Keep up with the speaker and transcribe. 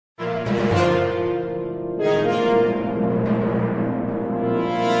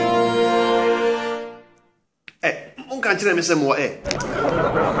chire me se mo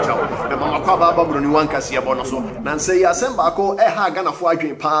ciao me mama kwa baba Obroni wan Kaseɛbɔ no so na nse ya semba ko ha ganafo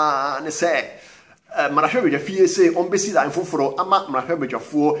adwen pa ne se marahwe fie se ombesi dan foforo ama marahwe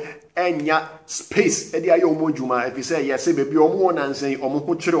bedwafo enya space edi ayo mo djuma efi se ye se bebi omo na nse omo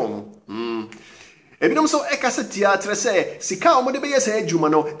ho chire omo ebinom so ekase theatre se sika omo de be yese adwuma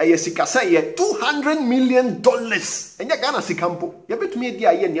no eye sika se ye $200 million enya Ghana sika mpo ye betumi edi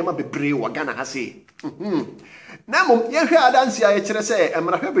aye niam bebre wa Ghana ha se na mom ye hwe adansi aye kire se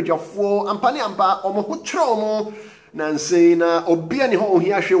marahwe bedwafo ampa ne ampa omo ho chire omo Nancy na obia ni ho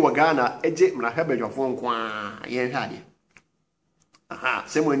hia hwe wa Ghana eje mrahwe bedwafo nkwa ye hwa de aha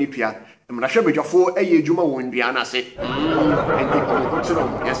semo ni pia mrahwe bedwafo eye adwuma wo ndua na se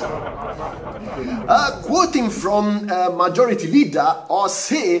yes quoting from majority leader or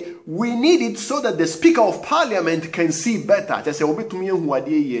say we need it so that the speaker of parliament can see better just say obetumi ehu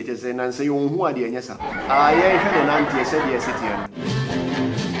ade ye just say Nancy yo hu ade nyesa ye hwe no nantie se de setian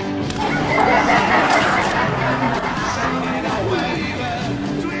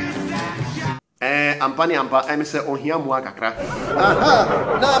ampani ampa emise ohia mu akakra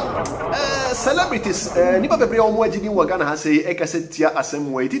na celebrities nipa bebre omo agidi wo Ghana ha sei ekase tia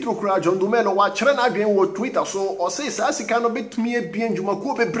asemwe titro kura John Dumelo wa kire na adwen wo Twitter so o sei sa sika no betumi abia ndwuma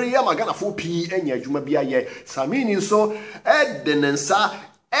ko bebre ya Ghana fo pi enya adwuma bia ye Samini nso denensa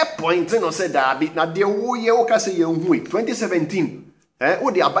point no se da bi na de wo ye wo kase ye hu 2017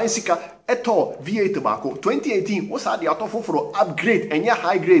 wo de aban sika eto V8 bako 2018 wo sa de atofoforo upgrade enya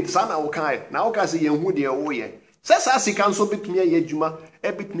high grade sana wo kai na wo kase ye hu de wo ye se sa sika nso betumi ye adwuma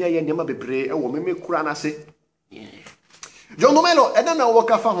betumi ye ndema bebre wo meme kura na se John Dumelo eda na wo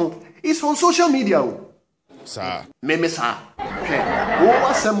kafa ho is on social media o sa meme sa wo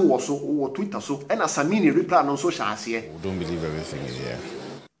wasem wo so wo Twitter so na Samini reply no social ase don't believe everything is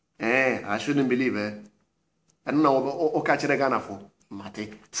here I shouldn't believe and now o ka kire Ghana fo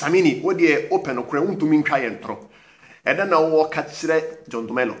mate Samini wo de open okra untumi ntwa ye ntro eda na wo ka kire John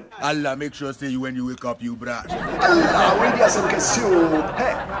Dumelo Allah make sure say you when you wake up you brag Allah we dia some kesio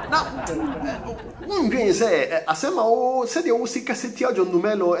na ungen say asema o se de wo sika setia John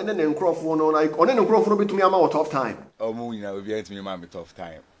Dumelo ene ne nkrofo no like one ne nkrofo no betumi ama what tough time mu nyina we be me man tough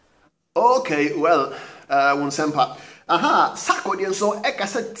time okay well one sempa aha Sarkodie nso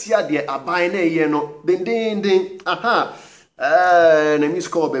ekasa tia de aban na eye no den aha na mi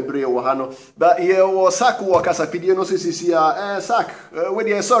score bebre wo ha no but ye wo sak wo kasa fidie no sisi sak we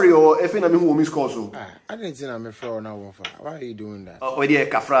dey sorry o efe na me hu mi score so I didn't think I'm afraid now one for why are you doing that we dey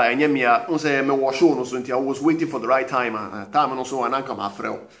kafra enye me a unse me wo show no so ntia I was waiting for the right time time no so ananka ma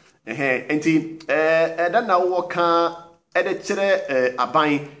frɛ enti dan na wo ka de kire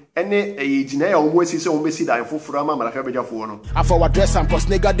aban ene ejina ya omo asisi omo besi dan foforo ama marahwe bedwafo no after what dress and cause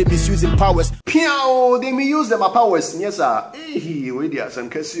nigga they misusing powers piao they misuse them powers yes sir we dia san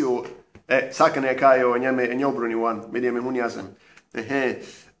kasio sakane kayo nyame enye Obroni one me dia me huni asem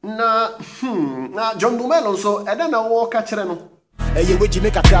na John Dumelo so eda na wo ka kire no you we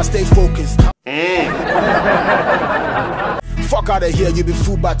make a class stay focused fuck out of here you be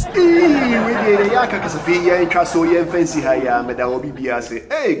fool but we dey yaka kasafi ya intwa so ye fancy ha ya me da obi bia se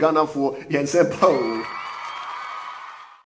Ghana fo yen se